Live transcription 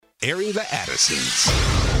Airing the Addisons.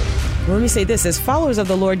 Well, let me say this. As followers of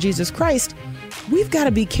the Lord Jesus Christ, we've got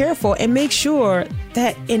to be careful and make sure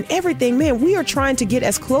that in everything, man, we are trying to get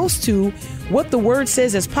as close to what the word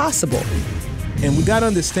says as possible. And we got to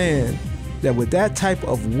understand that with that type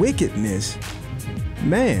of wickedness,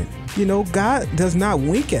 man, God does not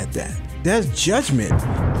wink at that. There's judgment.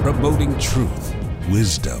 Promoting truth,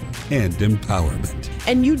 wisdom, and empowerment.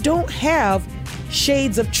 And you don't have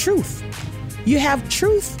shades of truth. You have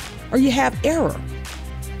truth or you have error.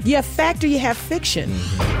 You have fact or you have fiction.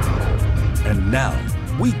 Mm-hmm. And now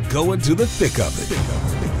we go into the thick of it.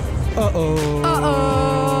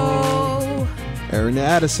 Airing the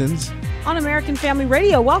Addisons. On American Family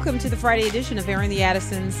Radio, welcome to the Friday edition of Airing the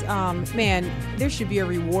Addisons. Man, there should be a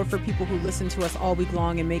reward for people who listen to us all week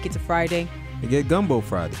long and make it to Friday. You get Gumbo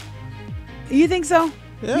Friday. You think so?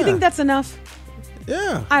 Yeah. You think that's enough?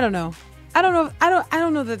 Yeah. I don't know. I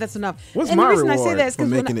don't know that that's enough. What's and my the reason reward I say that is for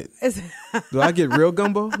making it? Do I get real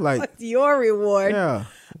gumbo? Like what's your reward? Yeah.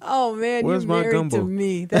 Oh man, Where's you're my married gumbo? to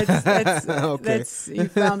me. That's Okay. that's you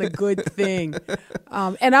found a good thing.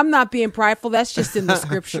 And I'm not being prideful. That's just in the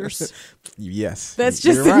scriptures. Yes. That's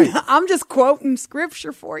just You're right. I'm just quoting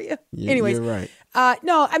scripture for you. Anyways, you're right.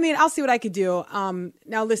 No, I mean I'll see what I could do.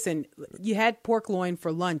 Now listen, you had pork loin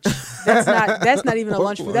for lunch. That's not even a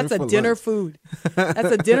lunch food. That's a dinner food. That's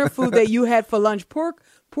a dinner food that you had for lunch. Pork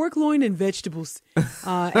loin and vegetables.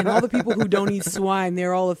 And all the people who don't eat swine,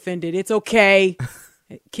 they're all offended. It's okay.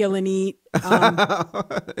 Kill and eat.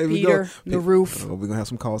 Peter, the roof. We're gonna have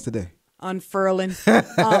some calls today. Unfurling.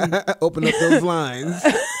 Open up those lines.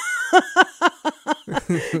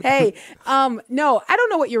 Hey, no, I don't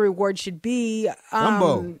know what your reward should be.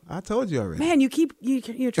 Gumbo. I told you already. Man, you're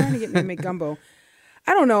trying to get me to make gumbo.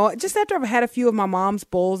 I don't know. Just after I've had a few of my mom's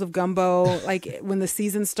bowls of gumbo, like when the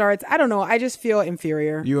season starts, I don't know. I just feel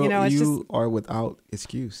inferior. You just are without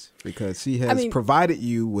excuse because she has provided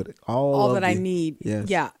you with all that I need. Yes.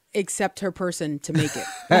 Yeah. Except her person to make it.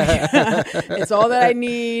 It's all that I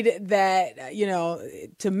need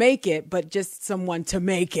to make it, but just someone to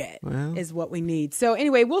make it is what we need. So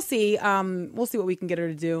anyway, we'll see. We'll see what we can get her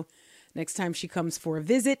to do next time she comes for a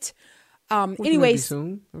visit. Anyways,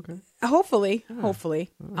 soon. Okay. Hopefully.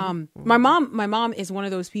 My mom is one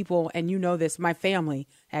of those people, and you know this, my family,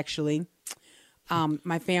 actually.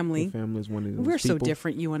 My family. Your family is one of those We're so people.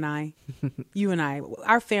 different, you and I.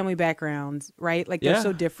 Our family backgrounds, right? Like they're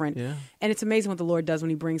so different. Yeah. And it's amazing what the Lord does when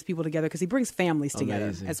he brings people together, because he brings families together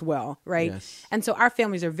Amazing. as well, right? Yes. And so our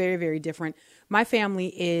families are very, very different. My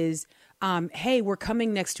family is, hey, we're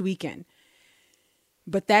coming next weekend.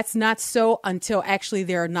 But that's not so until actually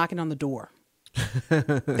they're knocking on the door.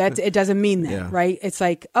 It doesn't mean that, right? It's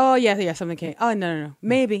like, oh yeah, something came. Oh no,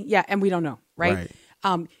 maybe, yeah, and we don't know, right?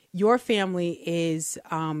 Your family is,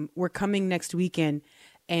 we're coming next weekend,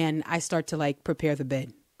 and I start to like prepare the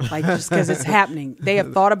bed, like just because it's happening. They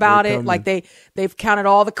have thought about it, like they've counted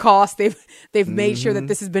all the costs. They've made sure that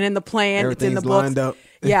this has been in the plan. It's in the books. Lined up.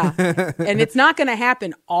 Yeah, and it's not going to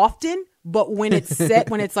happen often. But when it's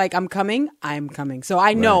set, when it's like, I'm coming. So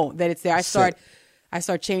I know that it's there. I start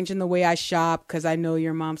changing the way I shop because I know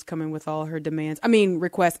your mom's coming with all her demands.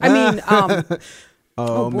 Requests.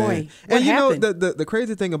 Oh boy. Man. What and happened? The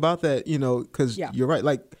crazy thing about that, because you're right.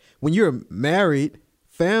 Like when you're married,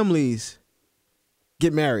 families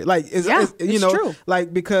get married. Like it's true.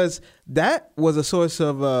 Like because that was a source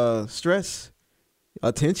of stress,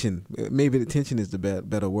 attention. Maybe attention is the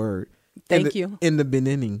better word. Thank you. In the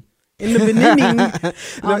beginning. In the beginning,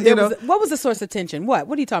 what was the source of tension? What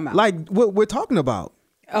are you talking about? Like what we're talking about.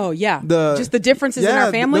 Oh yeah, just the differences in our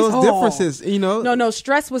families. Those differences, No,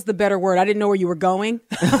 stress was the better word. I didn't know where you were going.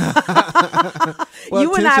 Well,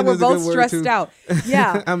 you and I were tension is a both good word, stressed too. out.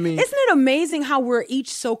 Yeah, I mean, isn't it amazing how we're each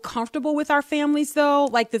so comfortable with our families, though?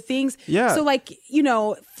 Like the things. Yeah. So, like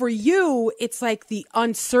for you, it's like the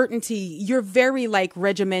uncertainty. You're very like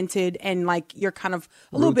regimented and like you're kind of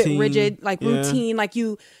a little bit rigid, like routine. Like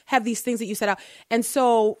you have these things that you set out. And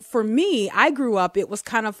so for me, I grew up. It was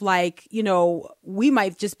kind of like we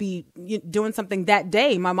might just be doing something that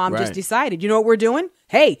day. My mom just decided, you know what we're doing?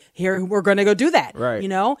 Hey, here we're going to go do that. Right.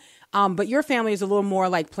 But your family is a little more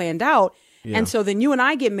like planned out. Yeah. And so then you and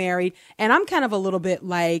I get married and I'm kind of a little bit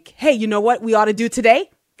like, hey, you know what we ought to do today?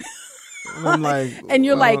 I'm like, and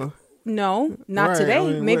you're like, no, not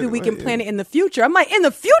today. Maybe we can plan it in the future. I'm like, in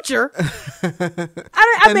the future?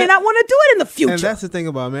 I may not want to do it in the future. And that's the thing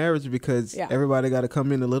about marriage because everybody got to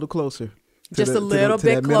come in a little closer. Just a little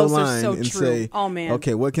bit closer. So and true. Say, oh man.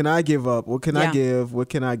 Okay, what can I give up? What can I give? What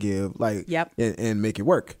can I give? Like, and make it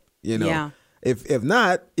work. Yeah. If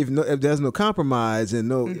there's no compromise and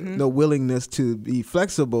no willingness to be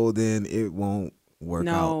flexible, then it won't work out.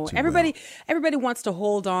 No, too everybody wants to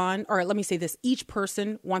hold on, or let me say this, each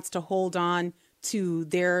person wants to hold on to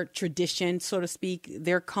their tradition, so to speak,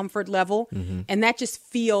 their comfort level. And that just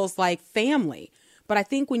feels like family. But I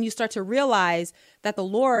think when you start to realize that the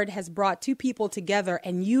Lord has brought two people together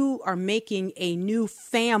and you are making a new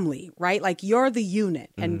family, right? Like you're the unit.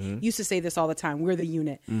 And you used to say this all the time, we're the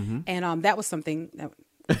unit. And that was something that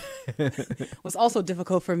was also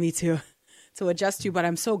difficult for me to adjust to, but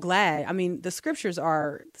I'm so glad. I mean, the scriptures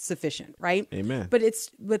are sufficient, right? Amen. But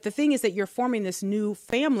the thing is that you're forming this new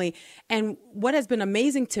family. And what has been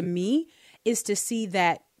amazing to me is to see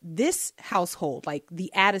that this household, like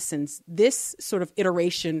the Addisons, this sort of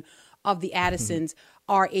iteration of the Addisons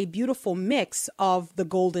are a beautiful mix of the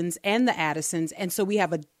Goldens and the Addisons. And so we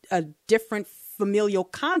have a different familial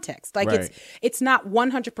context. Like it's not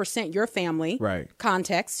 100% your family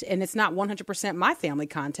context, and it's not 100% my family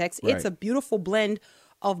context. It's a beautiful blend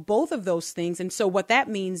of both of those things. And so what that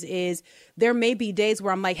means is there may be days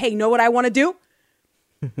where I'm like, hey, you know what I want to do?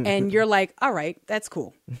 And you're like, all right, that's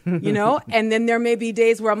cool. You know? And then there may be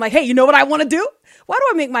days where I'm like, hey, you know what I want to do? Why do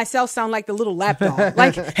I make myself sound like the little lapdog?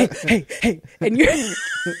 Like, hey.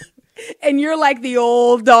 And you're like the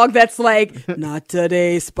old dog that's like, not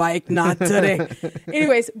today, Spike, not today.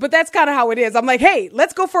 Anyways, but that's kind of how it is. I'm like, hey,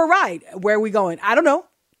 let's go for a ride. Where are we going? I don't know.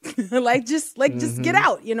 just get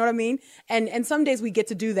out. You know what I mean? And some days we get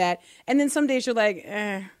to do that. And then some days you're like,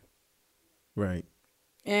 Right.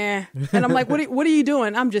 And I'm like, what are you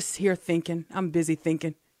doing? I'm just here thinking. I'm busy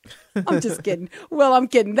thinking. I'm just kidding. Well, I'm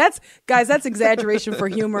kidding. That's exaggeration for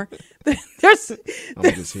humor. I'm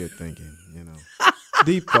just here thinking,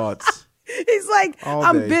 deep thoughts. He's like,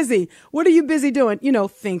 I'm busy. What are you busy doing?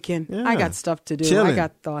 Thinking. Yeah. I got stuff to do. Chilling. I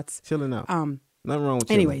got thoughts. Chilling out. Nothing wrong with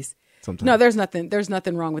chilling. Anyways, sometimes. No, there's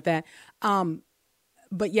nothing wrong with that.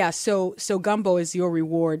 But yeah, so Gumbo is your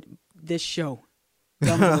reward this show.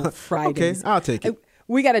 Gumbo Fridays. Okay, I'll take it.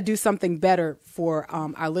 We got to do something better for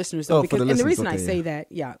our listeners, though, because the reason I say that,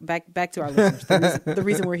 back to our listeners, the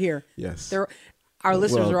reason we're here. Yes. Our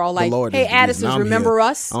listeners are all like, hey, Addisons, remember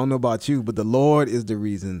us? I don't know about you, but the Lord is the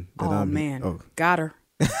reason that I'm here. Oh, man. Got her.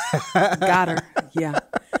 Yeah.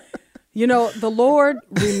 The Lord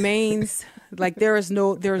remains like there is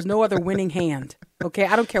no other winning hand. Okay,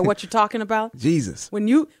 I don't care what you're talking about. Jesus. When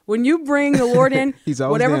you bring the Lord in,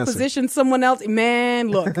 whatever dancing. position someone else, man,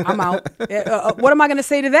 look, I'm out. What am I going to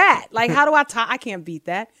say to that? Like, how do I can't beat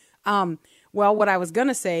that. Well, what I was going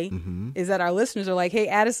to say is that our listeners are like, hey,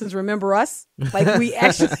 Addisons, remember us? Like we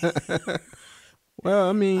actually. Well,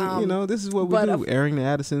 I mean, this is what we do, airing the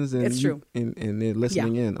Addisons, and it's true. And they're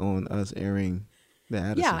listening in on us airing the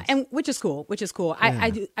Addisons. Yeah, and which is cool. Yeah.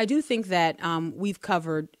 I do think that we've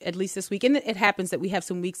covered, at least this week, and it happens that we have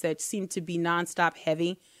some weeks that seem to be nonstop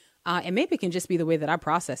heavy. And maybe it can just be the way that I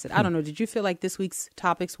process it. I don't know. Did you feel like this week's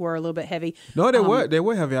topics were a little bit heavy? No, they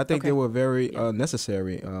were heavy. I think they were very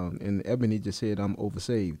necessary. And Ebony just said I'm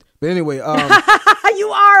oversaved. But anyway, you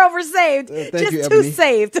are oversaved. Thank just you, too Ebony.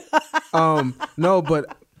 saved. No,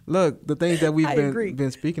 but look, the things that we've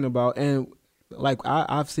been speaking about, and like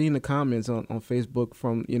I've seen the comments on Facebook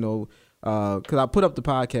from because I put up the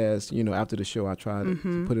podcast after the show. I tried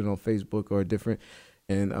to put it on Facebook or different,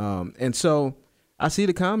 and so. I see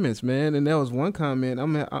the comments, man, and there was one comment.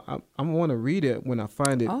 I want to read it when I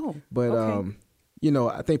find it. Oh, but okay.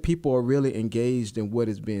 I think people are really engaged in what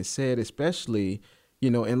is being said, especially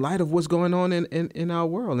in light of what's going on in our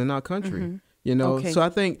world, in our country. Okay. So I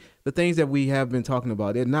think the things that we have been talking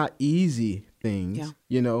about, they're not easy things.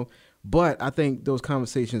 But I think those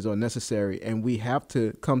conversations are necessary, and we have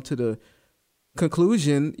to come to the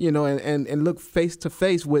conclusion, and look face to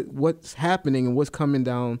face with what's happening and what's coming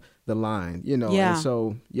down the line, Yeah. And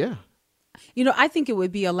so, yeah. I think it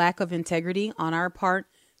would be a lack of integrity on our part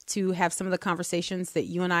to have some of the conversations that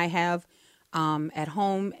you and I have at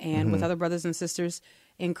home and with other brothers and sisters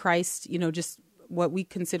in Christ, just what we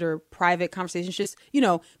consider private conversations, just,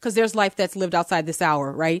 because there's life that's lived outside this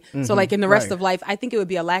hour, right? So like in the rest of life, I think it would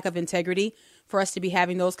be a lack of integrity for us to be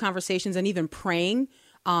having those conversations and even praying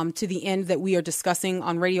to the end that we are discussing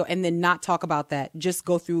on radio, and then not talk about that. Just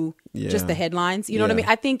go through just the headlines. You know what I mean?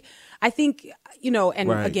 I think,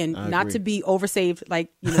 and again, not to be oversaved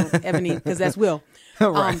like, Ebony, because that's Will.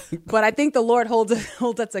 But I think the Lord holds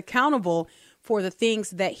us accountable for the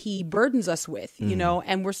things that he burdens us with,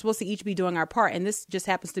 and we're supposed to each be doing our part. And this just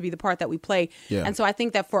happens to be the part that we play. Yeah. And so I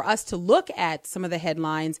think that for us to look at some of the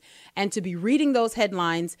headlines and to be reading those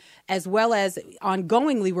headlines, as well as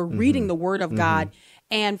ongoingly, we're reading the word of God.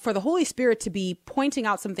 And for the Holy Spirit to be pointing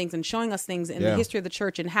out some things and showing us things in the history of the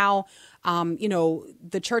church and how,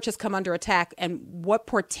 the church has come under attack and what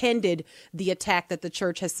portended the attack that the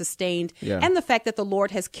church has sustained and the fact that the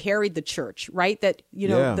Lord has carried the church, right? That,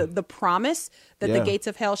 the promise that the gates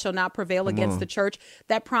of hell shall not prevail against the church,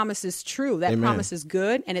 that promise is true. That promise is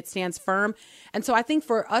good and it stands firm. And so I think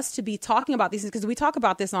for us to be talking about these things, because we talk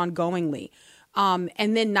about this ongoingly,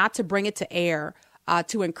 and then not to bring it to air,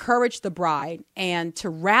 to encourage the bride and to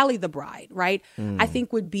rally the bride, right? I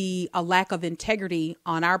think would be a lack of integrity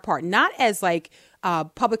on our part, not as like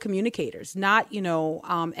public communicators, not,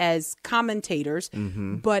 as commentators,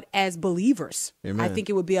 but as believers. Amen. I think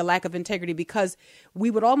it would be a lack of integrity because we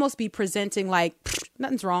would almost be presenting like,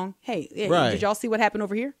 nothing's wrong. Hey, did y'all see what happened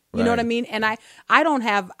over here? You know what I mean? And I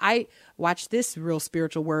watch this real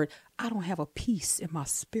spiritual word. I don't have a peace in my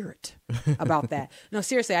spirit about that. No,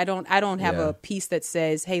 seriously, I don't have a peace that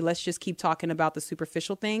says, hey, let's just keep talking about the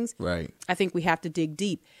superficial things. Right. I think we have to dig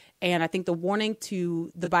deep. And I think the warning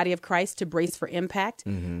to the body of Christ to brace for impact,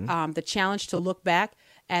 the challenge to look back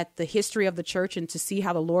at the history of the church and to see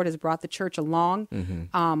how the Lord has brought the church along,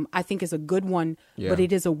 I think is a good one, but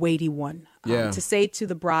it is a weighty one. To say to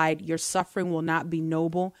the bride, your suffering will not be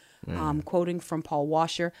noble, quoting from Paul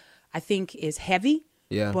Washer, I think is heavy,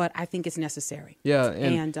 but I think it's necessary.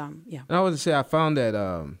 And I was to say, I found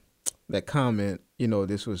that comment,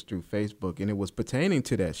 this was through Facebook, and it was pertaining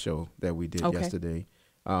to that show that we did yesterday.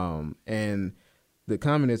 And the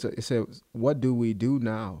comment is, it said, what do we do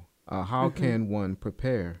now? How can one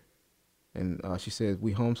prepare? And she says,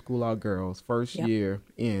 we homeschool our girls first year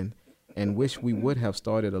in and wish we would have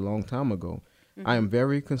started a long time ago. I am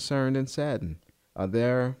very concerned and saddened.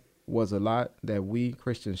 There was a lot that we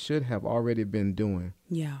Christians should have already been doing.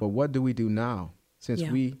 But what do we do now? Since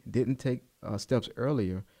we didn't take steps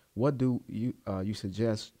earlier, what do you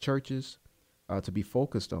suggest churches to be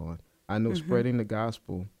focused on? I know spreading the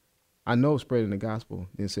gospel.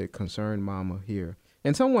 Then said, concerned mama here.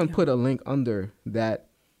 And someone put a link under that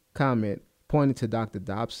comment pointing to Dr.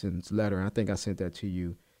 Dobson's letter. I think I sent that to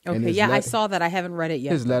you. Okay, I saw that. I haven't read it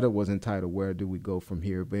yet. His letter was entitled, Where Do We Go From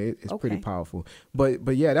Here? But it's pretty powerful. But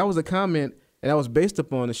that was a comment, and that was based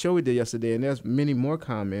upon the show we did yesterday, and there's many more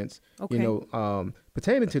comments,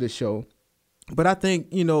 pertaining to the show. But I think,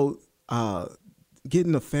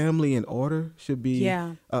 getting the family in order should be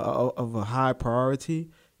of a high priority.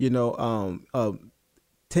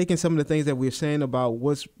 Taking some of the things that we're saying about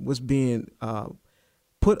what's being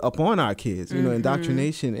put upon our kids,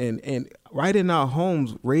 indoctrination and right in our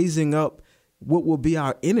homes, raising up what will be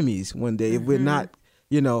our enemies one day if we're not,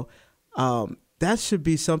 that should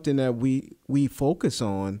be something that we focus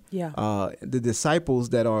on. The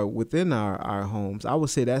disciples that are within our homes. I would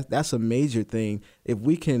say that's a major thing. If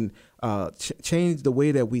we can change the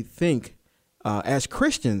way that we think as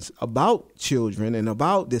Christians about children and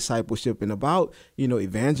about discipleship and about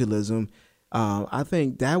evangelism, I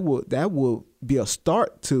think that will be a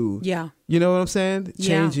start to you know what I'm saying,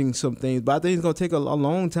 changing some things. But I think it's gonna take a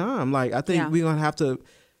long time. Like I think we're gonna have to.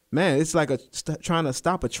 Man, it's like trying to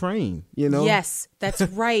stop a train, Yes, that's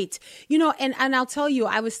right. And I'll tell you,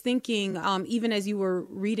 I was thinking, even as you were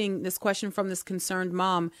reading this question from this concerned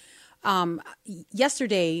mom,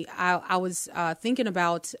 yesterday I was thinking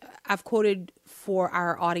about, I've quoted for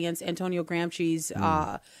our audience Antonio Gramsci's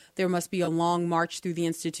there must be a long march through the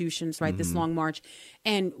institutions, right? This long march.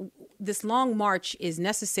 And this long march is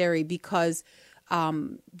necessary because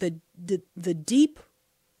the deep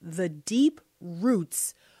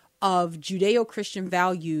roots of Judeo-Christian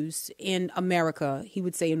values in America, he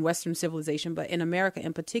would say in Western civilization, but in America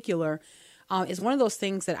in particular, is one of those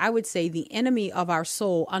things that I would say the enemy of our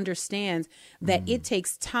soul understands that it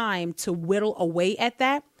takes time to whittle away at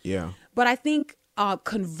that. Yeah. But I think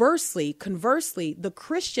conversely, the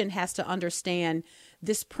Christian has to understand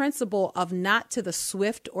this principle of not to the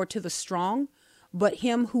swift or to the strong, but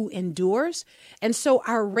him who endures. And so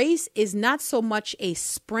our race is not so much a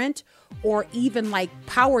sprint or even like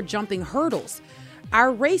power jumping hurdles.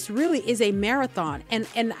 Our race really is a marathon.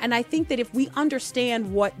 And I think that if we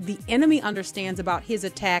understand what the enemy understands about his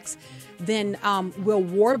attacks, then we'll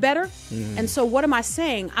war better. And so what am I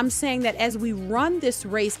saying? I'm saying that as we run this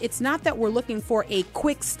race, it's not that we're looking for a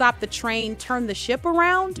quick stop the train, turn the ship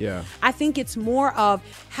around. I think it's more of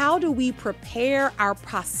how do we prepare our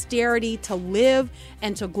posterity to live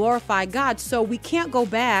and to glorify God. So we can't go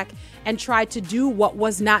back and try to do what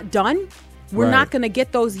was not done. We're not going to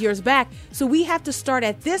get those years back. So we have to start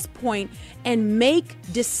at this point and make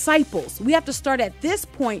disciples. We have to start at this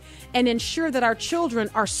point and ensure that our children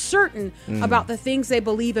are certain about the things they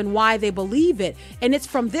believe and why they believe it. And it's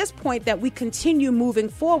from this point that we continue moving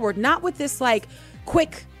forward, not with this like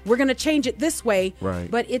quick, we're going to change it this way,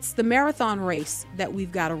 but it's the marathon race that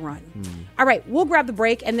we've got to run. All right, we'll grab the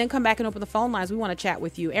break and then come back and open the phone lines. We want to chat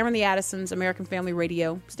with you. Aaron the Addisons, American Family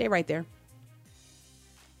Radio. Stay right there.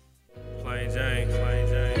 Plain Jane,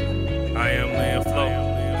 I am Lynn Flo.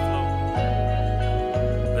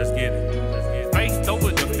 Let's get it. Faced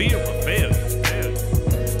over the fear of failure.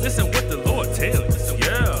 Listen what the Lord tells you.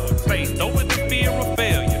 Yeah, faced over the fear of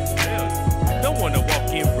failure. Don't want to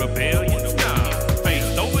walk in rebellion. Nah,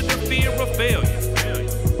 faced over the fear of failure.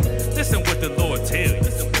 Listen what the Lord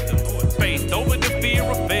tells you. Faced over the fear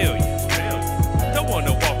of failure. Don't want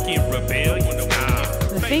to walk in rebellion.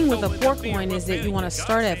 The thing with a pork loin is that you want to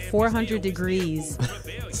start at 400 degrees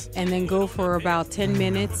and then go for about 10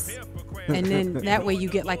 minutes. And then that way you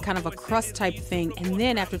get like kind of a crust type thing. And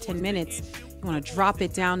then after 10 minutes, you want to drop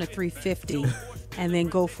it down to 350 and then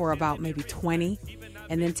go for about maybe 20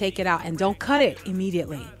 and then take it out. And don't cut it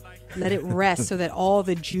immediately. Let it rest so that all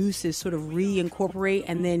the juices sort of reincorporate.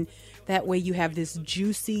 And then that way you have this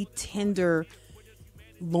juicy, tender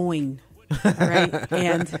loin, right?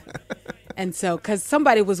 And so, because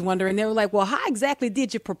somebody was wondering, they were like, well, how exactly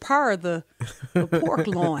did you prepare the pork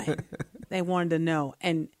loin? They wanted to know.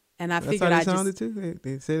 And I figured I sounded too?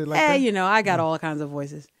 They said it like that? You know, I got all kinds of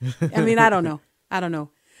voices. I mean, I don't know.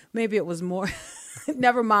 Maybe it was more.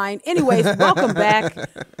 Never mind. Anyways, welcome back.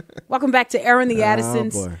 Welcome back to Aaron the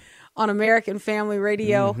Addisons on American Family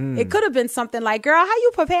Radio. It could have been something like, girl, how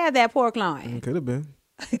you prepared that pork loin? It could have been.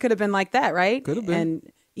 It could have been like that, right? Could have been. And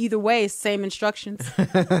either way, same instructions.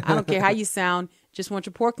 I don't care how you sound. Just want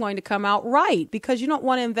your pork loin to come out right, because you don't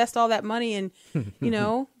want to invest all that money in,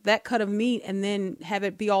 that cut of meat and then have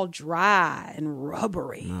it be all dry and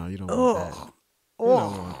rubbery. No, you don't want that. You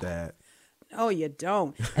don't want that. No, you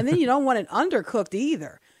don't. And then you don't want it undercooked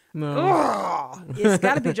either. No. It's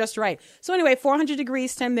got to be just right. So anyway, 400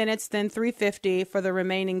 degrees, 10 minutes, then 350 for the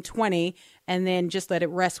remaining 20, and then just let it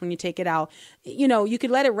rest when you take it out. You know, you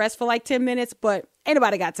could let it rest for like 10 minutes, but ain't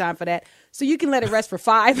nobody got time for that. So you can let it rest for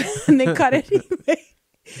 5 and then cut it.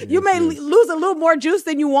 You may lose a little more juice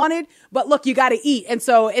than you wanted, but look, you got to eat. And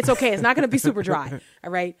so it's okay. It's not going to be super dry.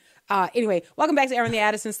 All right. Anyway, welcome back to Aaron the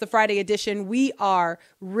Addisons, the Friday edition. We are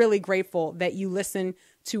really grateful that you listen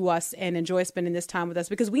to us and enjoy spending this time with us,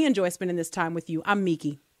 because we enjoy spending this time with you. I'm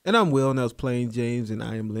Miki. And I'm Will, and that was Plain James, and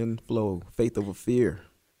I am Lynn Flo, Faith Over Fear.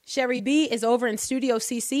 Sherry B is over in Studio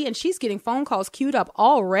CC, and she's getting phone calls queued up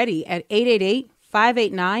already at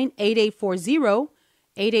 888-589-8840,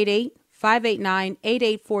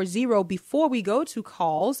 888-589-8840. Before we go to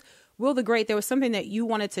calls, Will the Great, there was something that you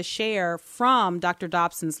wanted to share from Dr.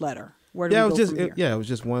 Dobson's letter. Where do we go from here? It was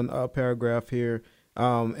just one paragraph here.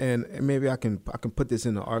 And maybe I can put this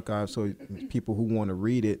in the archive so people who want to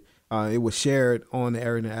read it. It was shared on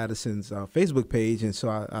Aaron Addison's Facebook page, and so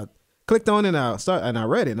I clicked on it and I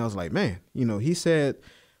read it, and I was like, man, he said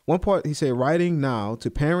one part. He said, writing now to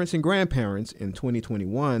parents and grandparents in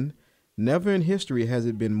 2021, never in history has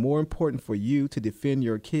it been more important for you to defend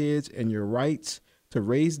your kids and your rights to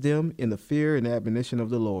raise them in the fear and admonition of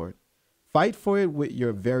the Lord. Fight for it with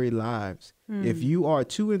your very lives. If you are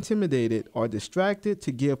too intimidated or distracted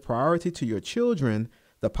to give priority to your children,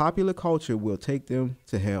 the popular culture will take them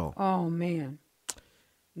to hell. Oh, man.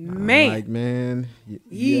 Yes,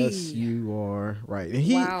 you are right. And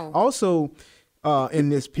he also, in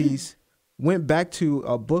this piece, went back to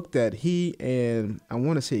a book that he and I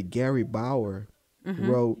want to say Gary Bauer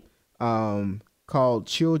wrote called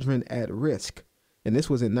Children at Risk. And this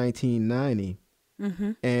was in 1990.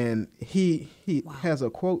 And he has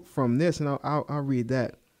a quote from this, and I'll read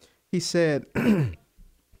that. He said, in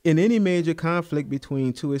any major conflict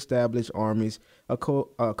between two established armies, a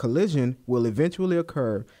collision will eventually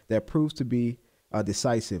occur that proves to be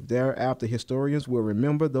decisive. Thereafter, historians will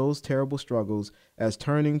remember those terrible struggles as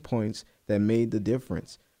turning points that made the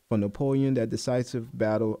difference. For Napoleon, that decisive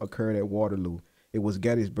battle occurred at Waterloo. It was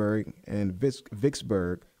Gettysburg and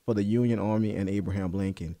Vicksburg for the Union Army and Abraham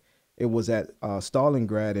Lincoln. It was at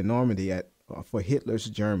Stalingrad and Normandy for Hitler's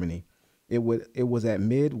Germany. It was at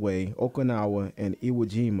Midway, Okinawa, and Iwo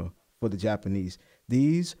Jima for the Japanese.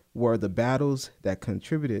 These were the battles that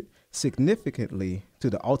contributed significantly to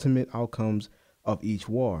the ultimate outcomes of each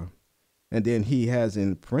war. And then he has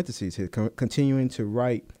in parentheses here, continuing to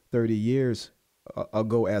write 30 years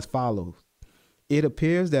ago as follows. It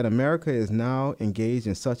appears that America is now engaged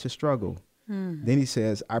in such a struggle. Then he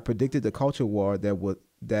says, I predicted the culture war that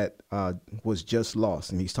that was just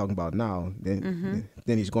lost, and he's talking about now. Then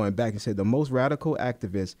he's going back and said the most radical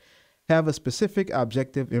activists have a specific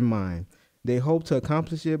objective in mind. They hope to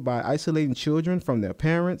accomplish it by isolating children from their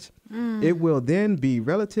parents. It will then be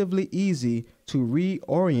relatively easy to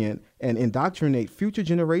reorient and indoctrinate future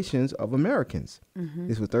generations of Americans.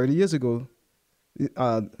 This was 30 years ago.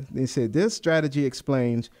 They said this strategy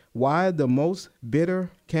explains why the most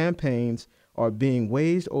bitter campaigns are being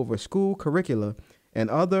waged over school curricula and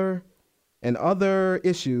other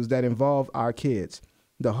issues that involve our kids.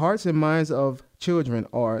 The hearts and minds of children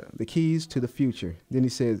are the keys to the future. Then he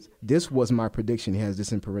says, this was my prediction. He has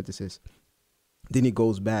this in parentheses. Then he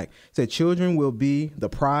goes back. He said, children will be the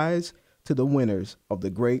prize to the winners of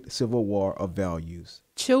the great civil war of values.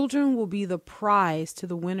 Children will be the prize to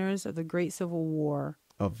the winners of the great civil war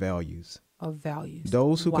of values. Of values.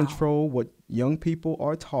 Those who control what young people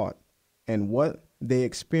are taught and what they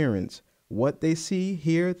experience, what they see,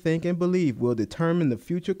 hear, think, and believe will determine the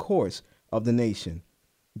future course of the nation.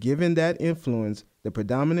 Given that influence, the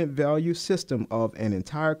predominant value system of an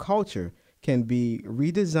entire culture can be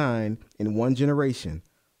redesigned in one generation,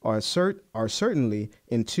 or certainly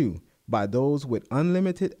in two, by those with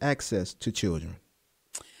unlimited access to children.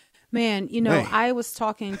 Man, I was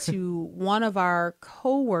talking to one of our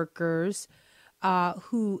coworkers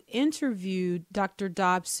who interviewed Dr.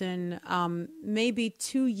 Dobson maybe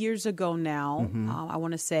 2 years ago now, I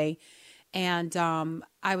want to say. And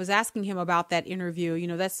I was asking him about that interview.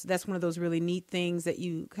 That's one of those really neat things that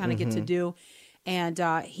you kind of get to do. And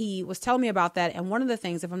he was telling me about that. And one of the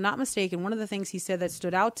things, if I'm not mistaken, one of the things he said that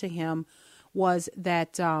stood out to him was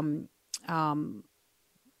that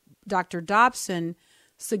Dr. Dobson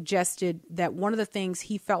suggested that one of the things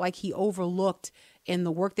he felt like he overlooked in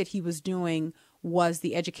the work that he was doing was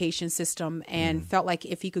the education system, and felt like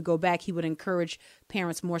if he could go back, he would encourage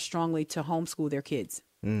parents more strongly to homeschool their kids.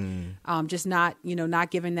 Just not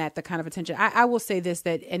giving that the kind of attention. I will say this,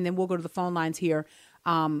 and then we'll go to the phone lines here.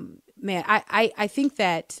 I think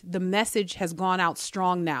that the message has gone out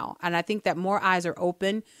strong now. And I think that more eyes are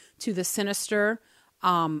open to the sinister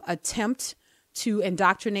attempt to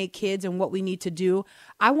indoctrinate kids and what we need to do.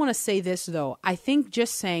 I want to say this, though. I think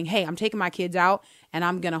just saying, hey, I'm taking my kids out and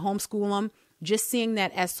I'm going to homeschool them, just seeing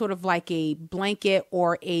that as sort of like a blanket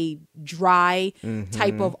or a dry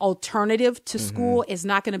type of alternative to school is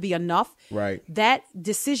not going to be enough. Right. That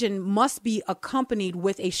decision must be accompanied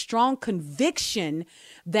with a strong conviction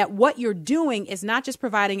that what you're doing is not just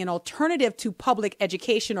providing an alternative to public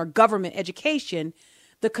education or government education.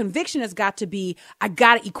 The conviction has got to be, I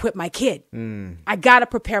got to equip my kid. I got to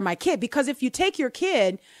prepare my kid. Because if you take your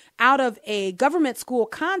kid out of a government school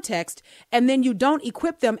context and then you don't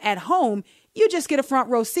equip them at home, you just get a front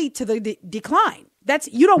row seat to the decline.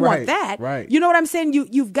 You don't want that. Right. You know what I'm saying?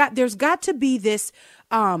 There's got to be this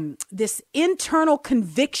internal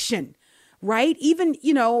conviction, right? Even,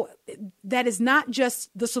 that is not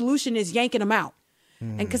just the solution is yanking them out.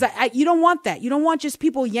 And because you don't want that. You don't want just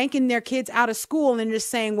people yanking their kids out of school and just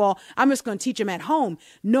saying, well, I'm just going to teach them at home.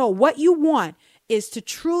 No, what you want is to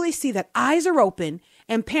truly see that eyes are open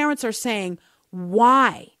and parents are saying,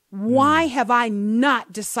 why? Why have I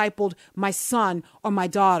not discipled my son or my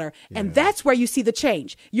daughter? Yeah. And that's where you see the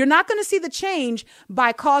change. You're not going to see the change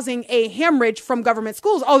by causing a hemorrhage from government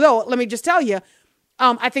schools. Although, let me just tell you,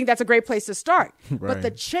 I think that's a great place to start. Right. But the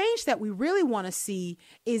change that we really want to see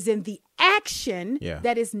is in the action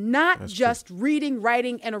that is not just reading,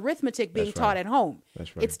 writing, and arithmetic being taught at home.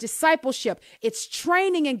 That's right. It's discipleship. It's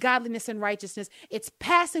training in godliness and righteousness. It's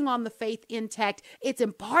passing on the faith intact. It's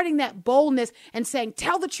imparting that boldness and saying,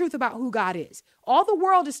 tell the truth about who God is. All the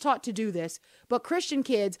world is taught to do this, but Christian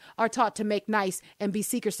kids are taught to make nice and be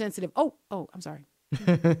seeker sensitive. Oh, I'm sorry.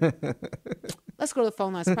 Let's go to the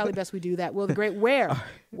phone line. It's probably best we do that. Will the Great,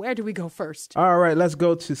 where do we go first? All right, let's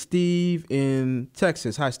go to Steve in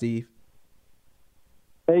Texas. Hi, Steve.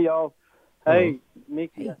 Hey, y'all. Hey,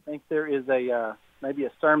 Mickey, I think there is maybe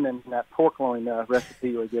a sermon in that pork loin recipe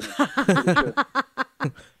you were giving.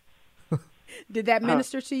 Did that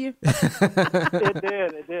minister to you?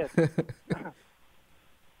 It did.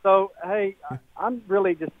 So, hey, I'm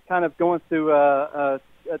really just kind of going through a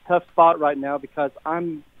tough spot right now because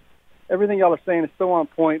everything y'all are saying is so on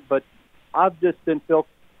point, but I've just been so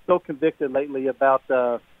convicted lately about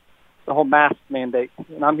the whole mask mandate.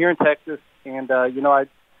 And I'm here in Texas, and I've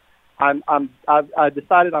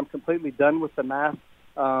decided I'm completely done with the mask.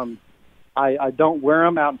 I don't wear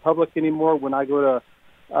them out in public anymore. When I go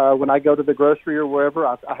to the grocery or wherever,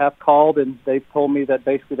 I have called, and they've told me that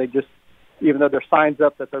basically they just, even though there's signs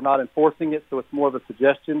up, that they're not enforcing it, so it's more of a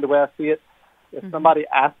suggestion the way I see it. If somebody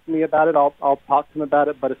asks me about it, I'll talk to them about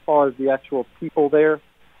it. But as far as the actual people there,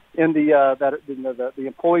 in the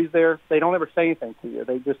employees there, they don't ever say anything to you.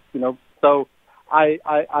 They just, so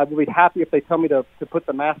I would be happy if they tell me to put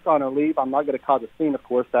the mask on or leave. I'm not going to cause a scene, of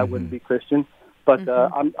course. That wouldn't be Christian. But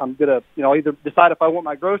I'm going to, either decide if I want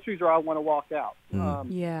my groceries or I want to walk out.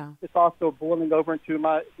 It's also boiling over into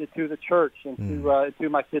the church and to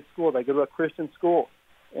my kids' school. They go to a Christian school.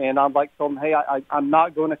 And I'm like, told them, hey, I'm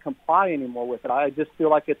not going to comply anymore with it. I just feel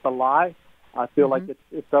like it's a lie. I feel like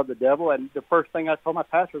it's of the devil. And the first thing I told my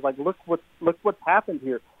pastor was like, look what's happened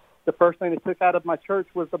here. The first thing they took out of my church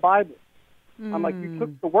was the Bible. I'm like, you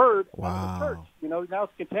took the word out of the church. Now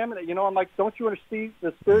it's contaminated. I'm like, don't you understand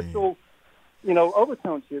the spiritual,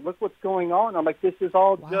 overtones here? Look what's going on. I'm like, this is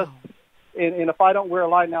all just. And if I don't wear a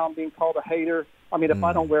light now, I'm being called a hater. I mean, if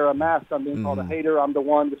I don't wear a mask, I'm being called a hater. I'm the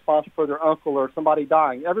one responsible for their uncle or somebody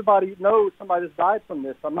dying. Everybody knows somebody has died from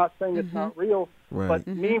this. I'm not saying it's not real, but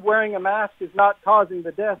me wearing a mask is not causing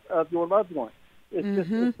the death of your loved one. It's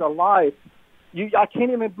just it's a lie. I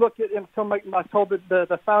can't even look at him. I told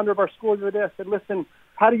the founder of our school the other day, I said, listen,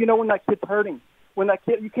 how do you know when that kid's hurting? When that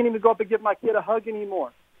kid, you can't even go up and give my kid a hug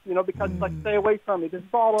anymore, because it's like, stay away from me. This is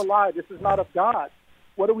all a lie. This is not of God.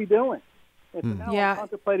 What are we doing? And so now I'm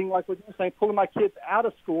contemplating, like what you're saying, pulling my kids out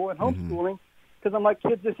of school and homeschooling, because I'm like,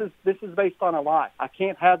 kids, this is based on a lie. I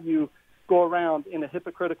can't have you go around in a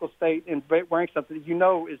hypocritical state and wearing something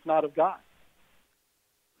that is not of God.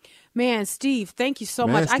 Man, Steve, thank you so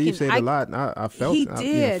much. Steve said a lot. I felt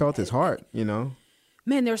I felt his heart,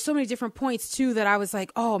 Man, there's so many different points, too, that I was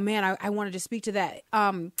like, oh, man, I wanted to speak to that.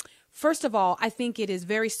 First of all, I think it is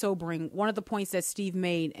very sobering. One of the points that Steve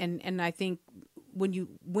made, and I think when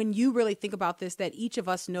you really think about this, that each of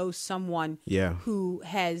us knows someone who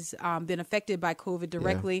has been affected by COVID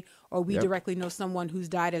directly, or we directly know someone who's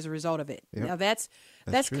died as a result of it. Now that's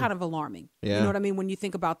kind of alarming. You know what I mean? When you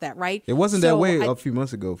think about that, right? It wasn't that way a few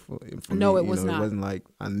months ago for no, me. It was not. It wasn't like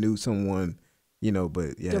I knew someone,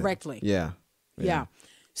 but directly. Yeah.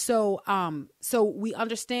 So we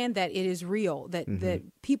understand that it is real, that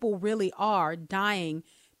people really are dying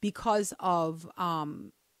because of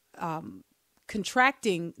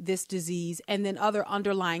contracting this disease and then other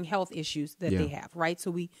underlying health issues that they have, right? So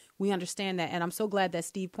we understand that. And I'm so glad that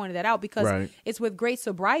Steve pointed that out, because it's with great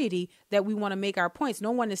sobriety that we want to make our points.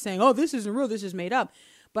 No one is saying, oh, this isn't real, this is made up.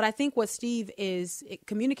 But I think what Steve is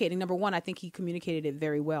communicating, number one, I think he communicated it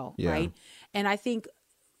very well, right? And I think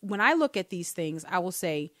when I look at these things, I will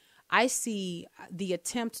say, I see the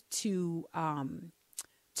attempt to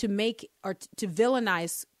make or to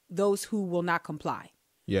villainize those who will not comply.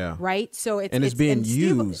 Yeah. Right. So it's being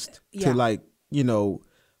used to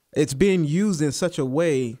it's being used in such a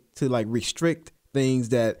way to like restrict things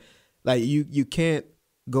that like you can't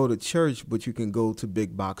go to church, but you can go to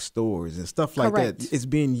big box stores and stuff like that. It's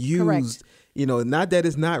being used, not that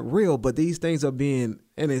it's not real, but these things are being,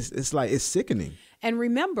 and it's like, it's sickening. And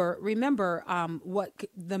remember, what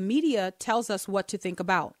the media tells us what to think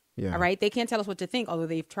about. Yeah. All right. They can't tell us what to think, although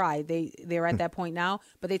they've tried. They're at that point now,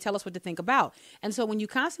 but they tell us what to think about. And so when you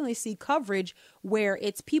constantly see coverage where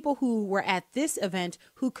it's people who were at this event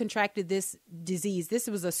who contracted this disease, this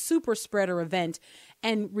was a super spreader event.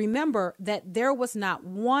 And remember that there was not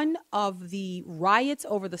one of the riots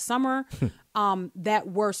over the summer that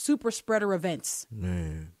were super spreader events.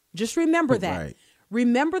 Man. Just remember that. Right.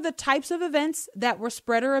 Remember the types of events that were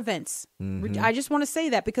spreader events. Mm-hmm. I just want to say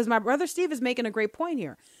that because my brother Steve is making a great point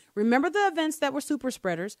here. Remember the events that were super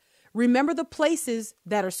spreaders. Remember the places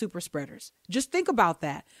that are super spreaders. Just think about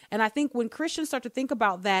that. And I think when Christians start to think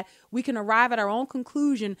about that, we can arrive at our own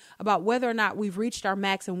conclusion about whether or not we've reached our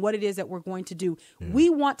max and what it is that we're going to do. We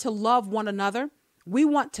want to love one another. We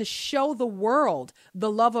want to show the world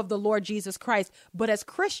the love of the Lord Jesus Christ. But as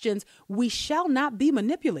Christians, we shall not be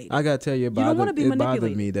manipulated. I got to tell you, it bothered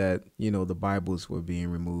me that, the Bibles were being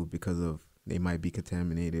removed because of they might be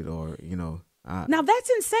contaminated or, now that's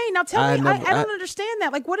insane. Now tell me, I don't understand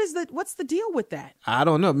that. Like, what's the deal with that? I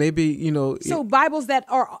don't know. Maybe, So Bibles that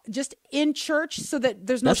are just in church so that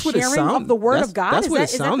there's no sharing of the word of God? That's what it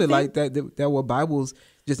sounded like, that there were Bibles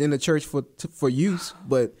just in the church for use,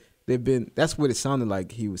 but that's what it sounded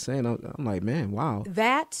like he was saying. I'm like, man, wow.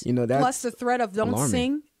 That, plus the threat of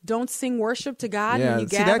don't sing worship to God when you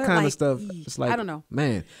gather. See, that kind of stuff, it's like, I don't know.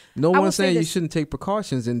 Man, no one's saying you shouldn't take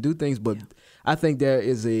precautions and do things, but I think there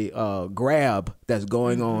is a grab that's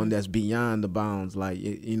going on that's beyond the bounds. Like,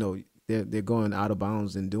 they're going out of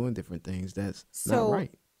bounds and doing different things. That's not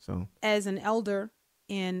right. So as an elder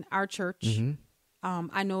in our church,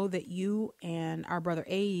 I know that you and our brother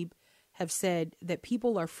Abe have said that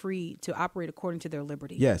people are free to operate according to their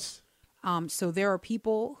liberty. Yes. So there are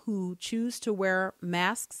people who choose to wear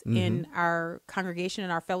masks in our congregation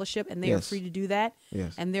and our fellowship, and they are free to do that.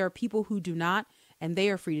 Yes. And there are people who do not, and they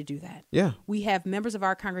are free to do that. Yeah. We have members of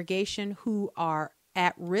our congregation who are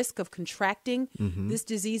at risk of contracting this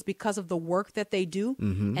disease because of the work that they do.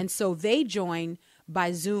 And so they join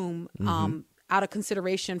by Zoom out of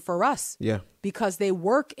consideration for us. Yeah. Because they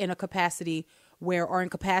work in a capacity in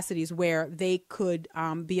capacities where they could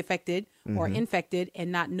be affected or infected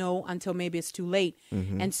and not know until maybe it's too late.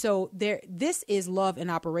 And so this is love in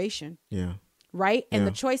operation. Yeah. Right? And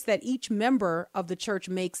the choice that each member of the church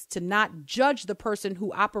makes to not judge the person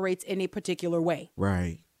who operates in a particular way.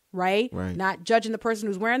 Right. Right? Not judging the person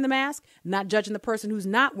who's wearing the mask, not judging the person who's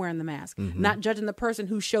not wearing the mask, not judging the person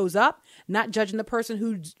who shows up, not judging the person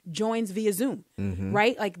who joins via Zoom.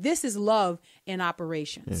 Right? Like, this is love in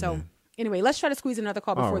operation. So anyway, let's try to squeeze another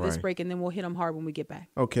call before this break, and then we'll hit them hard when we get back.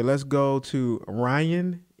 Okay, let's go to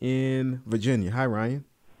Ryan in Virginia. Hi, Ryan.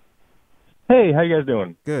 Hey, how you guys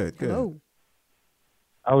doing? Good, good. Hello.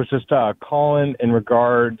 I was just calling in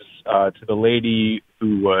regards to the lady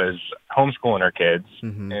who was homeschooling her kids,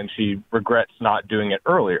 and she regrets not doing it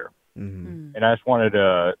earlier. And I just wanted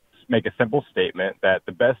to make a simple statement that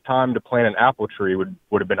the best time to plant an apple tree would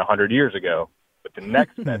have been 100 years ago, but the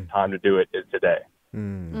next best time to do it is today.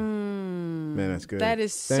 Man, that's good. That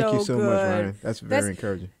is so good. Thank you so much, Ryan. That's very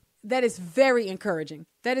encouraging. That is very encouraging.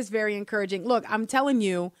 That is very encouraging. Look, I'm telling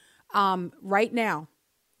you, right now,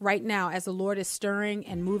 as the Lord is stirring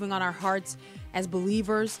and moving on our hearts as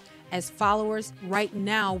believers, as followers, right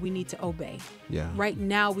now we need to obey. Yeah. Right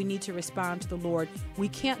now we need to respond to the Lord. We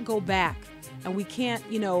can't go back, and we can't,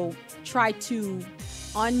 try to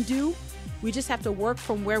undo. We just have to work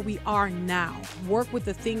from where we are now, work with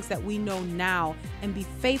the things that we know now, and be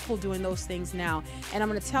faithful doing those things now. And I'm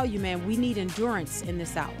going to tell you, man, we need endurance in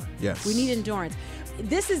this hour. Yes. We need endurance.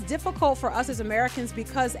 This is difficult for us as Americans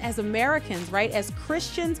because as Americans, right, as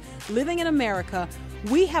Christians living in America,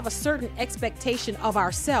 we have a certain expectation of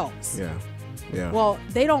ourselves. Yeah. Yeah. Well,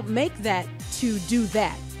 they don't make that to do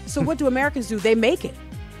that. So what do Americans do? They make it.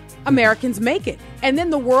 Americans make it. And then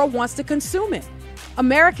the world wants to consume it.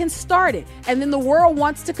 Americans start it, and then the world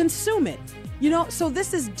wants to consume it. So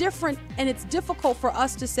this is different, and it's difficult for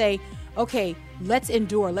us to say, okay, let's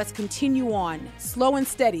endure, let's continue on, slow and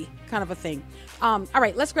steady kind of a thing. All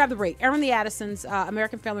right, let's grab the break. Aaron the Addisons,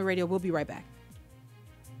 American Family Radio. We'll be right back.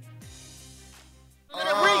 We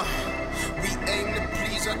aim to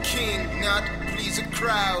please a king, not please a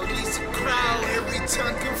crowd. Please a crowd. Every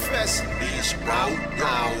tongue confess, please bow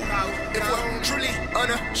down. If we're truly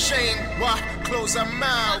unashamed, why close our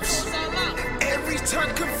mouths? Every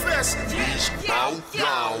tongue confess, please bow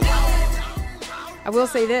down. I will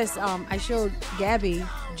say this. I showed Gabby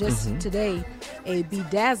just today a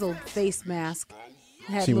bedazzled face mask. It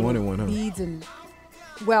had she wanted one, huh? Beads and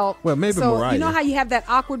well, maybe so Mariah. You know how you have that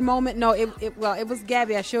awkward moment? No, it was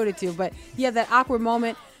Gabby. I showed it to, but you have that awkward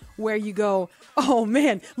moment where you go, "Oh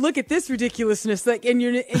man, look at this ridiculousness!" Like, and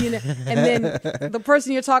then the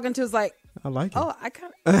person you're talking to is like, "I like it." Oh, I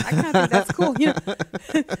kind of think that's cool.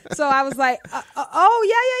 So I was like, "Oh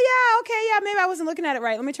yeah, okay, yeah, maybe I wasn't looking at it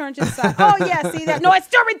right. Let me turn to the side. Oh yeah, see that? No, it's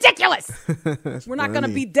still ridiculous. We're not gonna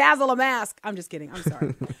bedazzle a mask. I'm just kidding. I'm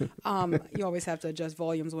sorry. You always have to adjust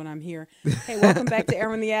volumes when I'm here. Hey, welcome back to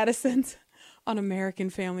Aaron the Addisons on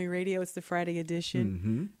American Family Radio. It's the Friday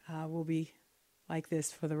edition. We'll be like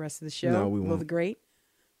this for the rest of the show. No, we won't. Will the great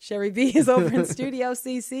Sherry B is over in studio.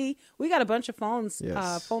 CC, we got a bunch of phones,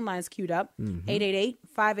 phone lines queued up.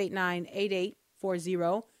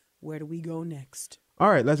 888-589-8840. Where do we go next? All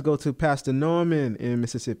right, let's go to Pastor Norman in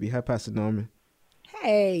Mississippi. Hi, Pastor Norman.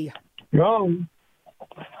 Hey. Yo.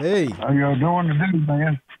 Hey. How y'all doing today,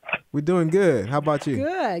 man? We're doing good. How about you?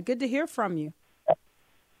 Good to hear from you.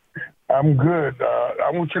 I'm good. I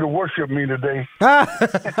want you to worship me today.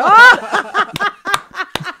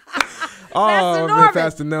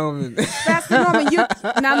 Pastor Norman. Pastor Norman,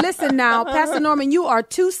 now listen now. Pastor Norman, you are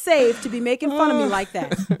too saved to be making fun of me like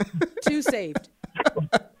that. Too saved.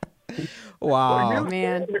 Wow.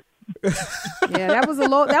 Man. Yeah, that was a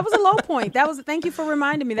low point. Thank you for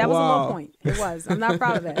reminding me. That was a low point. It was. I'm not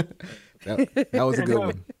proud of that. That was a good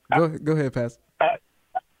one. Go ahead, Pastor. I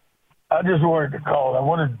just wanted to call. I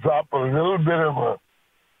want to drop a little bit of a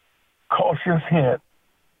cautious hint.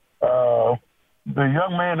 The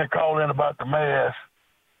young man that called in about the mask,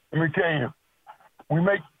 let me tell you, we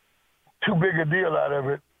make too big a deal out of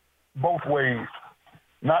it both ways,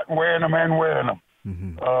 not wearing them and wearing them.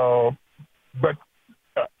 But,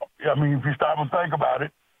 I mean, if you stop and think about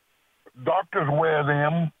it, doctors wear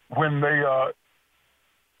them when they are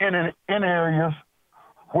in areas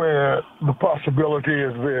where the possibility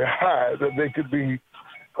is very high that they could be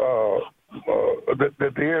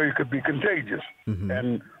that the area could be contagious. Mm-hmm.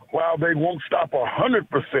 And while they won't stop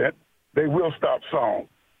 100%, they will stop some.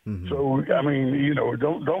 Mm-hmm. So I mean, you know,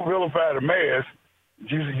 don't vilify the mask.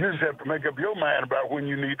 You just have to make up your mind about when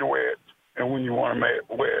you need to wear it and when you want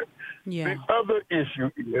to wear it. Yeah. The other issue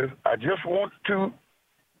is I just want to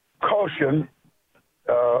caution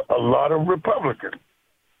a lot of Republicans.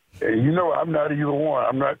 And you know I'm not either one.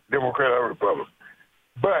 I'm not Democrat or Republican.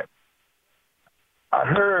 But I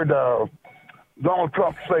heard Donald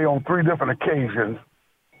Trump say on 3 different occasions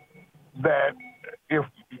that if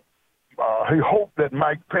he hoped that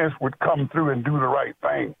Mike Pence would come through and do the right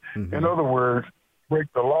thing. Mm-hmm. In other words,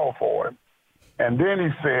 break the law for him. And then he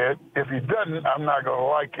said, if he doesn't, I'm not going to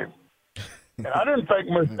like him. And I didn't think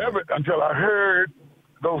much of it until I heard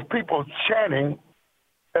those people chanting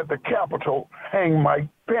at the Capitol, hang Mike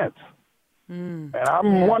Pence. And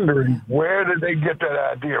I'm wondering, where did they get that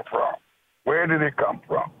idea from? Where did it come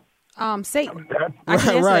from? Satan. I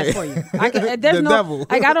can answer that for you. There's the devil.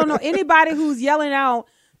 I don't know anybody who's yelling out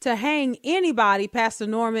to hang anybody, Pastor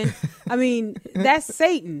Norman. I mean, that's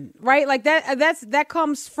Satan, right? Like that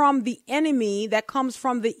comes from the enemy. That comes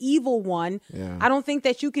from the evil one. Yeah. I don't think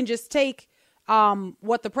that you can just take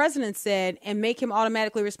what the president said and make him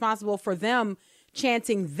automatically responsible for them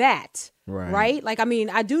chanting that, right? Like, I mean,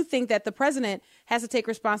 I do think that the president has to take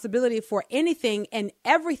responsibility for anything and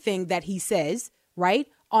everything that he says, right?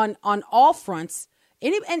 On all fronts.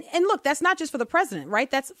 And look, that's not just for the president, right?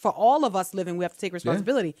 That's for all of us living. We have to take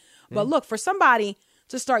responsibility. Yeah. But look, for somebody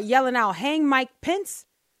to start yelling out, hang Mike Pence,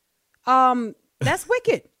 that's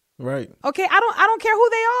wicked. Right. Okay. I don't care who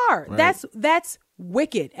they are. Right. That's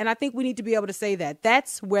wicked. And I think we need to be able to say that.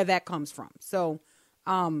 That's where that comes from. So,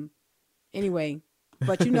 anyway,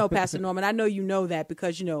 but you know, Pastor Norman, I know you know that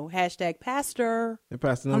because, you know, hashtag pastor.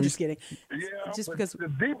 Pastor Norman. I'm just kidding. Yeah, just because the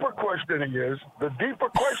deeper question is.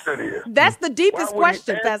 That's the deepest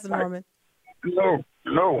question, Pastor Norman. No.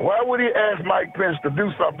 Why would he ask Mike Pence to do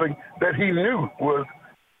something that he knew was,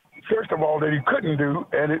 first of all, that he couldn't do,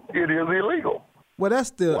 and it is illegal? Well, that's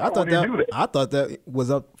still. I thought that was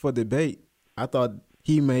up for debate. I thought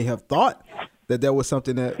he may have thought that there was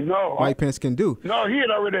something that Mike Pence can do. No, he had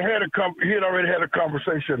already had a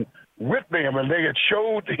conversation with them, and they had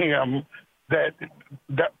showed him that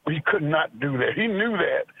he could not do that. He knew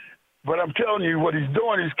that, but I'm telling you, what he's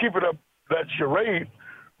doing is keeping up that charade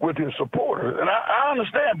with his supporters. And I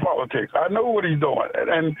understand politics. I know what he's doing,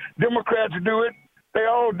 and Democrats do it. They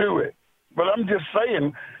all do it. But I'm just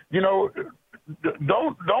saying, you know,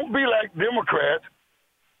 don't be like Democrats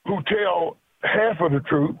who tell half of the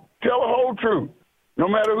truth. Tell the whole truth, no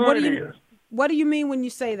matter who it is. What do you mean when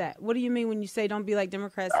you say that? What do you mean when you say don't be like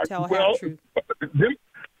Democrats, tell half the truth?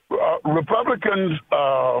 Republicans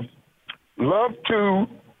love to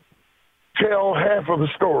tell half of the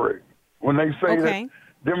story when they say that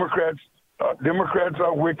Democrats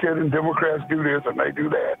are wicked and Democrats do this and they do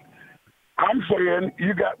that. I'm saying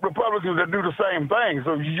you got Republicans that do the same thing,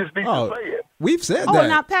 so you just need to say it. We've said that. Oh,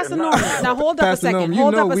 now, Pastor Norman. Now, hold up a second.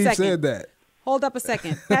 Hold up a second. Said that. Hold up a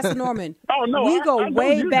second. Pastor Norman, we go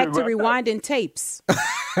way back to rewinding tapes.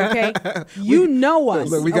 Okay? You know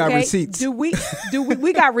us. Look, we got receipts.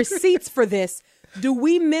 We got receipts for this. Do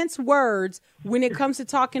we mince words when it comes to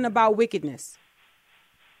talking about wickedness?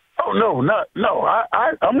 Oh, no.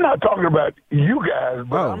 I'm not talking about you guys,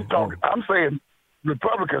 but I'm saying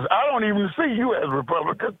Republicans. I don't even see you as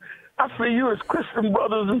Republicans. I see you as Christian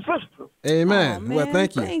brothers and sisters. Amen. Oh, man, well,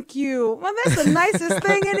 thank you. Thank you. Well, that's the nicest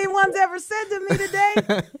thing anyone's ever said to me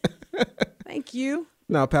today. Thank you.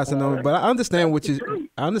 No, Pastor Norman, but I understand what you.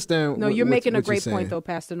 I understand. No, you're making a great point, though,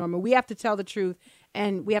 Pastor Norman. We have to tell the truth,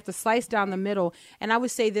 and we have to slice down the middle. And I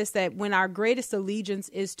would say this: that when our greatest allegiance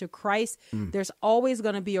is to Christ, there's always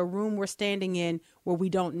going to be a room we're standing in where we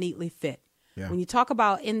don't neatly fit. Yeah. When you talk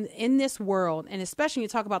about in this world, and especially when you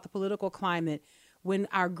talk about the political climate, when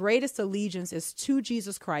our greatest allegiance is to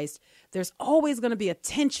Jesus Christ, there's always going to be a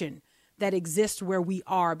tension that exists where we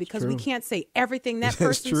are, because we can't say everything that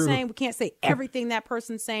person's saying. We can't say everything that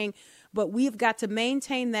person's saying, but we've got to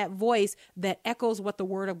maintain that voice that echoes what the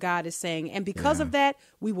word of God is saying. And because of that,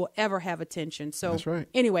 we will ever have a tension. So that's right.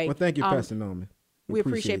 Anyway. Well, thank you, Pastor Norman. We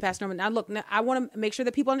appreciate Pastor Norman. Now, look, I want to make sure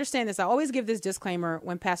that people understand this. I always give this disclaimer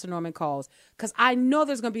when Pastor Norman calls, because I know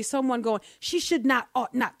there's going to be someone going, she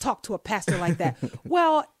ought not talk to a pastor like that.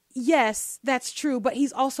 Well, yes, that's true, but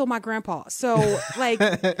he's also my grandpa. So, like,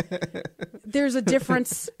 there's a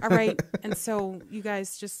difference, all right? And so you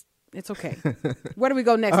guys just, it's okay. Where do we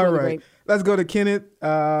go next? All right. Let's go to Kenneth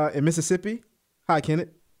in Mississippi. Hi, Kenneth.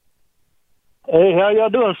 Hey, how y'all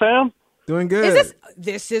doing, Sam? Doing good.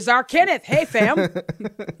 This is our Kenneth. Hey, fam.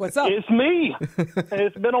 What's up? It's me.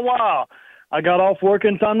 It's been a while. I got off work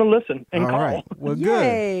in time to listen and call. Right. Well,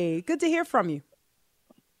 Yay. Good to hear from you.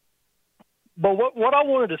 But what I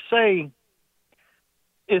wanted to say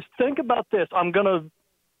is think about this. I'm going to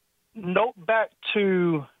note back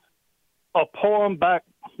to a poem back,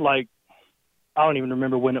 like, I don't even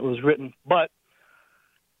remember when it was written. But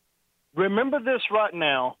remember this right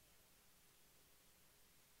now.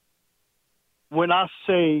 When I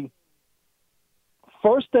say,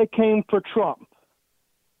 first they came for Trump,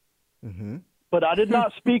 but I did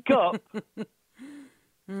not speak up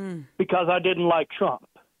because I didn't like Trump.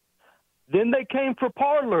 Then they came for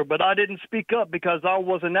Parler, but I didn't speak up because I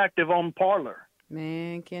wasn't active on Parler.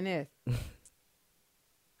 Man, Kenneth.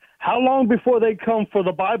 How long before they come for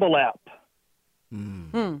the Bible app?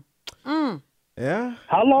 Yeah.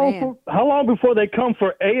 How long before they come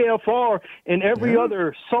for AFR and every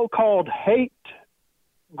other so-called hate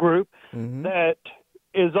group that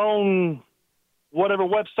is on whatever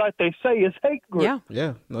website they say is hate group?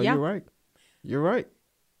 Yeah. No, you're right. You're right.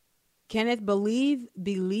 Kenneth, believe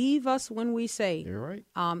us when we say you're right.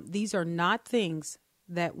 These are not things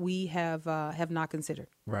that we have not considered.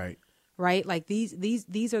 Right. Right. Like these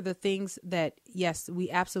are the things that, yes, we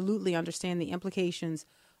absolutely understand the implications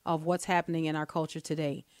of what's happening in our culture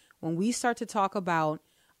today. When we start to talk about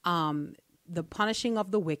the punishing of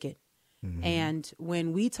the wicked, and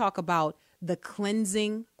when we talk about the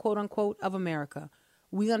cleansing, quote unquote, of America,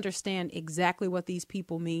 we understand exactly what these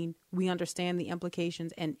people mean. We understand the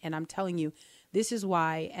implications. And I'm telling you, this is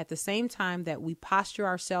why at the same time that we posture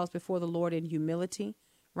ourselves before the Lord in humility,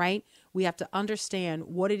 right, we have to understand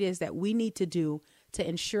what it is that we need to do to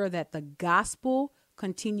ensure that the gospel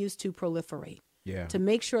continues to proliferate. Yeah. To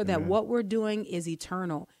make sure that what we're doing is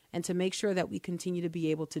eternal, and to make sure that we continue to be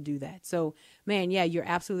able to do that. So, man, yeah, you're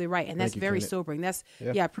absolutely right. And that's very sobering. That's,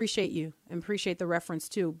 I appreciate you and appreciate the reference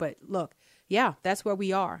too. But look, that's where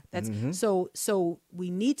we are. That's so we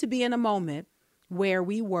need to be in a moment where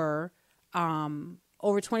we were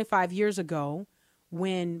over 25 years ago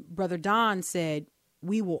when Brother Don said,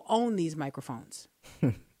 we will own these microphones.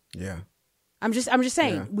 Yeah. I'm just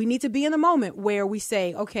saying we need to be in the moment where we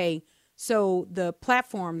say, okay, so the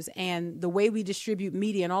platforms and the way we distribute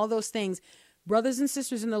media and all those things, brothers and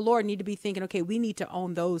sisters in the Lord need to be thinking, okay, we need to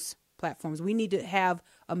own those platforms. We need to have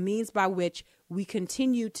a means by which we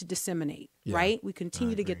continue to disseminate, right? We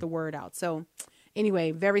continue to get the word out. So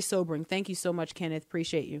anyway, very sobering. Thank you so much, Kenneth.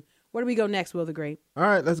 Appreciate you. Where do we go next, Will the Great? All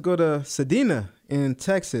right, let's go to Sedina in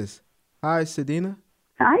Texas. Hi, Sedina.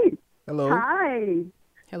 Hi. Hello. Hi.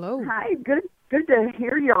 Hello. Hi. Good to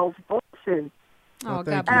hear y'all's voices. Oh,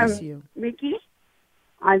 God bless you. Mickey,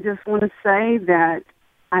 I just want to say that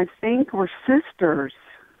I think we're sisters.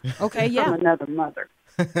 Okay, from another mother.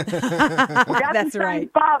 We got That's the same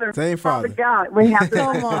right. Father. Same father. God. We have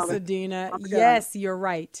Come on, Sedina. Yes, you're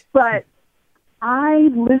right. But I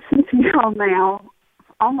listen to y'all now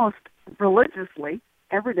almost religiously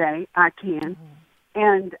every day I can.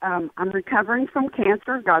 And I'm recovering from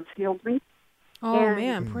cancer. God's healed me. Oh,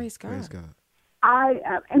 man. Praise God. Praise God.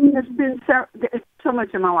 And there's been so much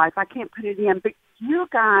in my life. I can't put it in. But you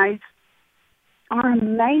guys are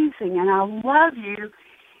amazing. And I love you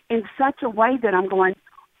in such a way that I'm going,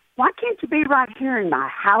 why can't you be right here in my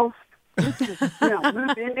house? Let's just,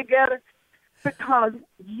 move in together. Because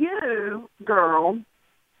you, girl,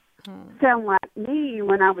 sound like me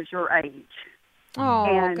when I was your age. Oh,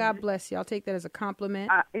 and God bless you. I'll take that as a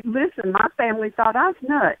compliment. Listen, my family thought I was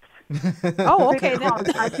nuts. Oh, okay.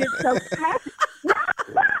 I get so passionate.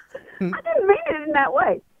 I didn't mean it in that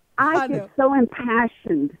way. I get so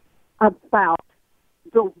impassioned about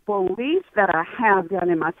the belief that I have down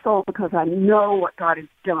in my soul because I know what God has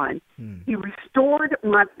done. He restored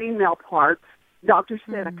my female parts. Doctor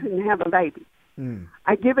said I couldn't have a baby.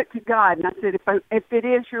 I give it to God, and I said, if it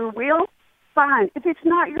is your will, fine. If it's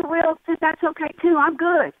not your will, then that's okay too. I'm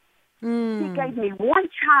good. He gave me one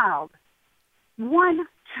child.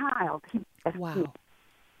 Wow.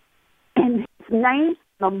 And his name,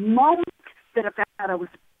 the moment that I found out I was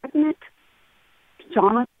pregnant,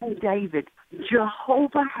 Jonathan David.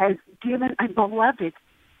 Jehovah has given a beloved.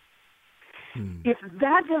 If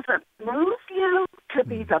that doesn't move you to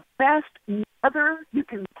be the best mother you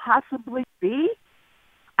can possibly be,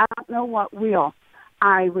 I don't know what will.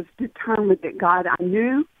 I was determined that I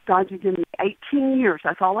knew God had given me 18 years.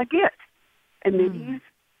 That's all I get. And then he's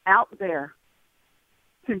out there.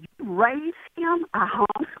 So you raise him, I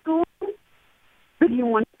homeschool him, but he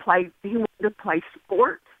wanted to play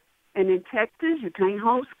sports. And in Texas, you can't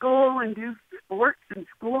homeschool and do sports in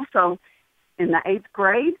school. So in the 8th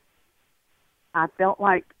grade, I felt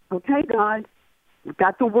like okay, God, you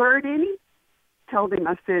got the word in him? Told him,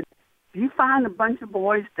 I said, if you find a bunch of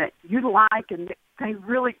boys that you like and they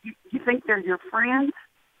really, you think they're your friends,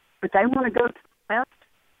 but they want to go to the left,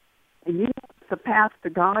 and you know the path to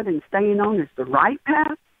God and staying on is the right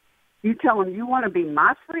path, you tell them you want to be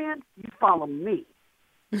my friend, you follow me.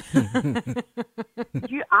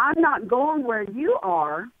 I'm not going where you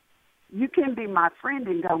are. You can be my friend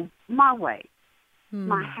and go my way.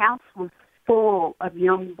 My house was full of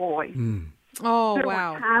young boys. Oh, there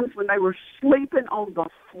wow. were times when they were sleeping on the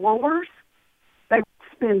floors. They would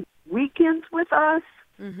spend weekends with us.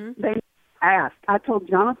 They asked. I told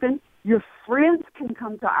Jonathan, your friends can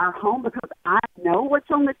come to our home because I know what's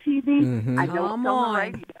on the TV. I know what's on the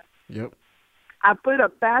radio. Yep. I put a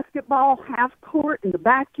basketball half court in the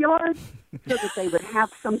backyard so that they would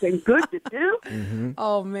have something good to do.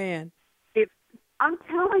 Oh, man. I'm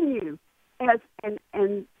telling you, and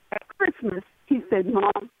at Christmas, he said,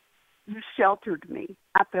 Mom, you sheltered me.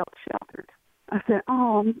 I felt sheltered. I said,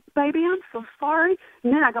 oh, baby, I'm so sorry.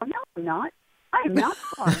 And then I go, no, I'm not. I am not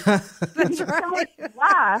sorry. That's right.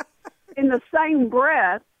 Why? In the same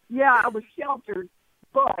breath, yeah, I was sheltered,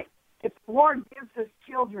 but if the Lord gives us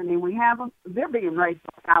children and we have them, they're being raised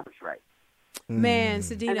like I was raised. Man,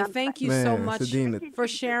 Sadina, thank you so much for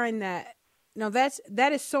sharing that. No,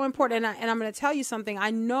 that is so important, and I'm going to tell you something.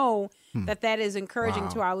 I know that is encouraging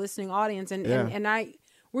to our listening audience, and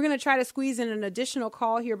we're going to try to squeeze in an additional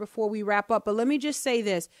call here before we wrap up. But let me just say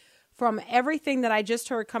this: from everything that I just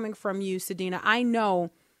heard coming from you, Sadina, I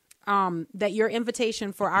know that your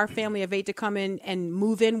invitation for our family of 8 to come in and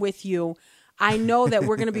move in with you, I know that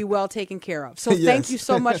we're going to be well taken care of. So thank you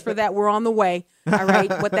so much for that. We're on the way. All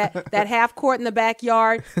right. With that half court in the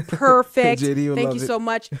backyard. Perfect. Thank you so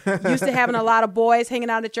much. Used to having a lot of boys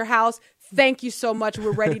hanging out at your house. Thank you so much.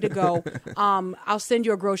 We're ready to go. I'll send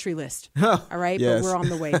you a grocery list. All right. Yes. But we're on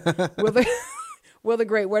the way. Will the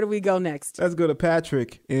Great, where do we go next? Let's go to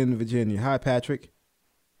Patrick in Virginia. Hi, Patrick.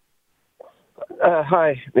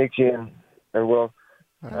 Hi, Nikki and Will.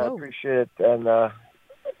 Hello. I appreciate it. And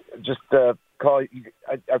just call you.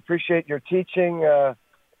 I appreciate your teaching,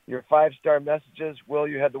 your 5-star messages. Will,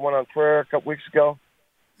 you had the one on prayer a couple weeks ago.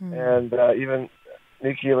 And even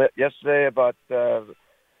Nikki yesterday about the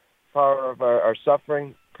power of our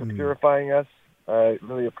suffering for purifying us. I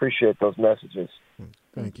really appreciate those messages.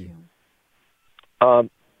 Thank you.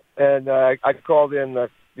 And I called in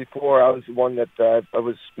before. I was the one that I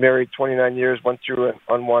was married 29 years, went through an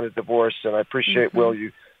unwanted divorce, and I appreciate Will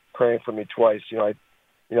you praying for me twice. I've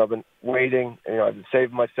been waiting. I've been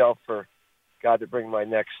saving myself for God to bring my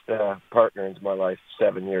next partner into my life.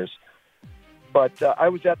 7 years. But I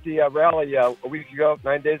was at the rally a week ago,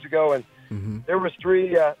 9 days ago, and there was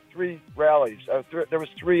three rallies. There was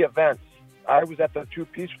 3 events. I was at the 2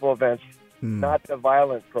 peaceful events, not the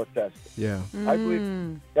violent protest. Yeah. I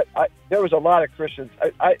believe that there was a lot of Christians.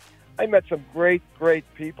 I met some great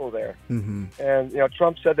people there. And,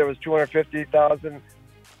 Trump said there was 250,000.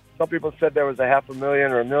 Some people said there was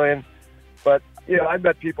 500,000 or 1 million. But, I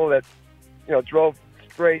met people that, drove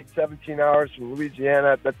straight 17 hours from Louisiana.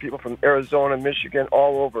 I met people from Arizona, Michigan,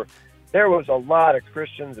 all over. There was a lot of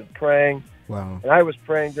Christians and praying. Wow. And I was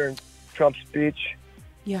praying during Trump's speech.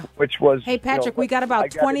 Yeah. Which was... Hey, Patrick, we got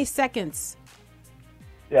about 20 seconds.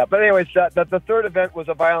 Yeah, but anyways, the third event was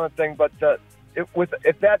a violent thing, but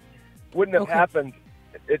if that wouldn't have happened,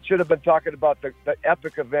 it should have been talking about the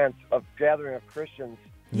epic event of gathering of Christians.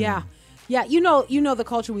 Yeah. Yeah, you know the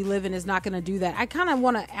culture we live in is not going to do that. I kind of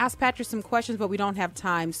want to ask Patrick some questions, but we don't have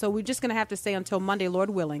time. So we're just going to have to stay until Monday, Lord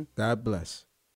willing. God bless.